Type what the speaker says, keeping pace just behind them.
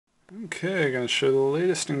Okay, I'm going to show the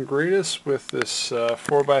latest and greatest with this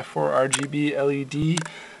 4x4 RGB LED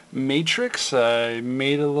matrix. I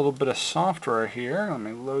made a little bit of software here. Let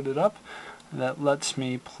me load it up. That lets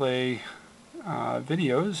me play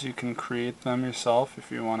videos. You can create them yourself if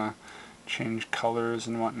you want to change colors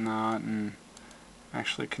and whatnot and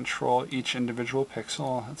actually control each individual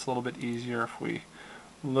pixel. It's a little bit easier if we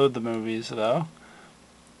load the movies though.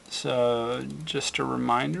 So just a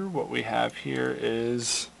reminder, what we have here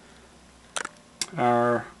is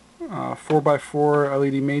our 4x4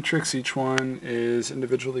 LED matrix. Each one is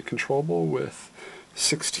individually controllable with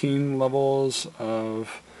 16 levels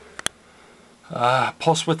of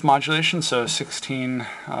pulse width modulation, so 16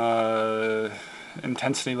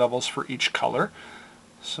 intensity levels for each color.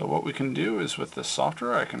 So what we can do is with this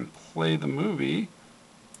software I can play the movie.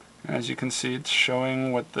 As you can see, it's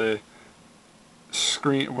showing what the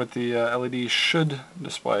screen, what the LED should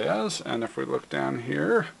display as, and if we look down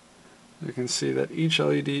here you can see that each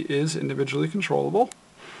LED is individually controllable.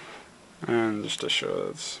 And just to show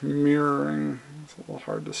it's mirroring, it's a little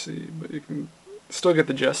hard to see, but you can still get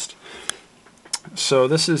the gist. So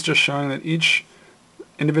this is just showing that each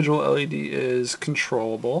individual LED is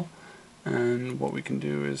controllable, and what we can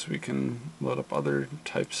do is we can load up other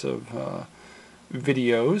types of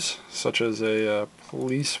videos, such as a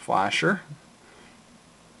police flasher.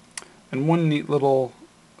 And one neat little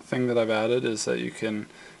thing that I've added is that you can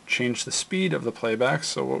change the speed of the playback.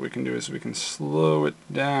 So what we can do is we can slow it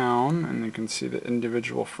down, and you can see the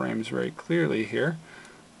individual frames very clearly here,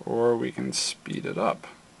 or we can speed it up.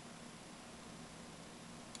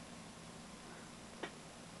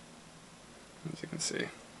 As you can see,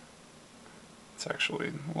 it's actually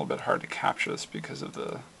a little bit hard to capture this because of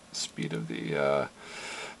the speed of the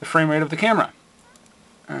frame rate of the camera.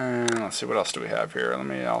 And let's see, what else do we have here? Let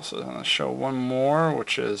me also show one more,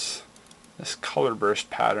 which is this color burst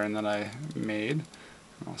pattern that I made.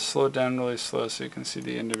 I'll slow it down really slow so you can see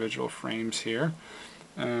the individual frames here.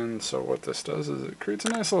 And so what this does is it creates a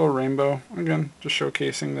nice little rainbow, again just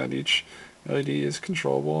showcasing that each LED is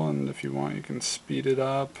controllable, and if you want you can speed it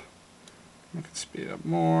up. You can speed it up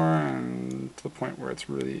more, and to the point where it's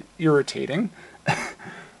really irritating.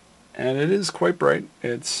 And it is quite bright.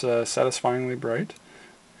 It's satisfyingly bright.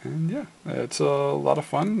 And yeah, it's a lot of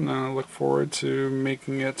fun, and I look forward to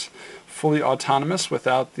making it fully autonomous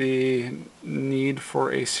without the need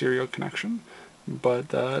for a serial connection. But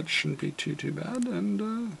that shouldn't be too bad,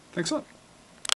 and thanks a lot.